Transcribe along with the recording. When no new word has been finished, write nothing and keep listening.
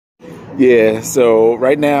Yeah, so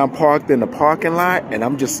right now I'm parked in the parking lot and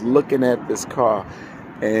I'm just looking at this car,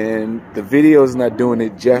 and the video is not doing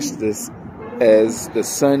it justice as the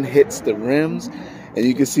sun hits the rims and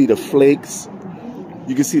you can see the flakes.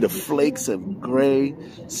 You can see the flakes of gray.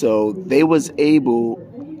 So they was able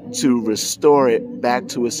to restore it back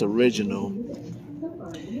to its original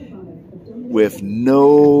with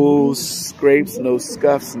no scrapes, no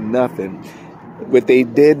scuffs, nothing. What they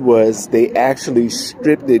did was they actually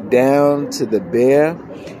stripped it down to the bare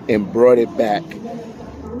and brought it back.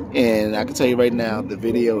 And I can tell you right now, the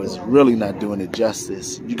video is really not doing it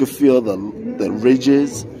justice. You can feel the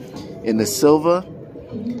ridges in the silver.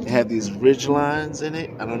 It had these ridge lines in it.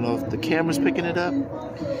 I don't know if the camera's picking it up,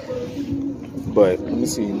 but let me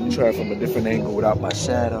see. Let me try it from a different angle without my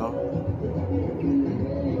shadow.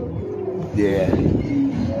 Yeah,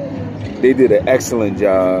 they did an excellent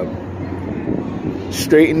job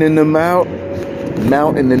straightening them out,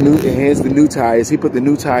 mounting the new. Here's the new tires. He put the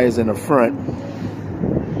new tires in the front.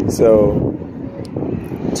 So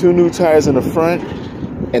 2 new tires in the front,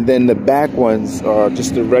 and then the back ones are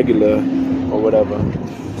just the regular or whatever.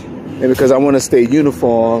 And because I want to stay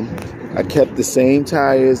uniform, I kept the same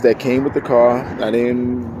tires that came with the car. I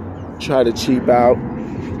didn't try to cheap out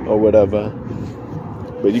or whatever.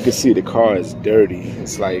 But you can see the car is dirty.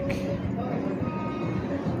 It's like,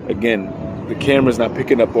 again, the camera's not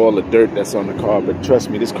picking up all the dirt that's on the car, but trust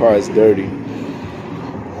me, this car is dirty.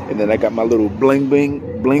 And then I got my little bling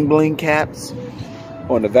bling caps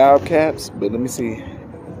on the valve caps. But let me see.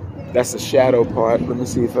 That's the shadow part. Let me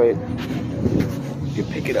see if I can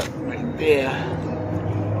pick it up right there.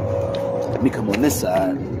 Let me come on this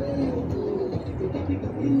side.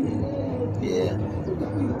 Yeah.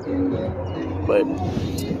 But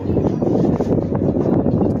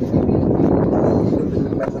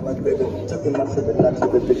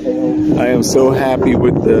I am so happy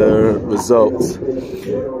with the results.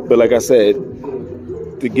 But like I said,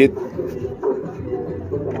 to get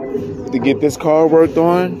this car worked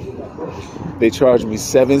on, they charged me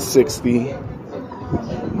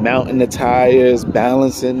 $760, mounting the tires,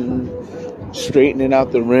 balancing, straightening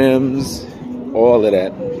out the rims, all of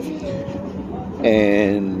that,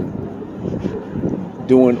 and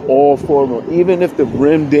doing all 4 of them. Even if the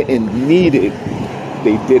rim didn't need it,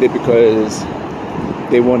 they did it because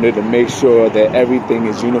they wanted to make sure that everything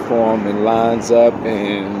is uniform and lines up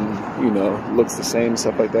and, you know, looks the same,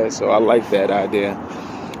 stuff like that. So I like that idea.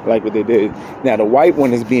 I like what they did. Now the white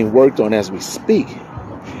one is being worked on as we speak,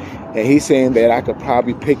 and he's saying that I could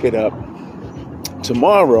probably pick it up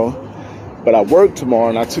tomorrow, but I work tomorrow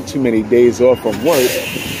and I took too many days off from work.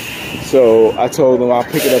 So I told him I'll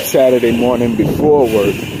pick it up Saturday morning before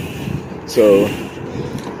work. So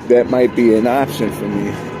that might be an option for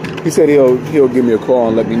me. He said he'll give me a call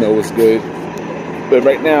and let me know what's good. But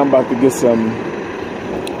right now I'm about to get some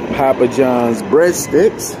Papa John's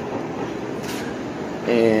breadsticks,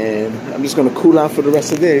 and I'm just gonna cool out for the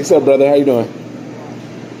rest of the day. What's up, brother? How you doing?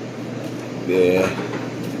 Yeah.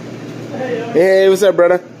 Hey, what's up,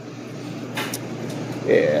 brother?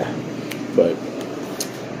 Yeah. But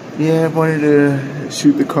yeah, I wanted to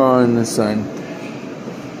shoot the car in the sun.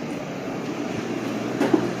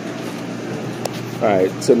 All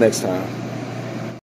right, till next time.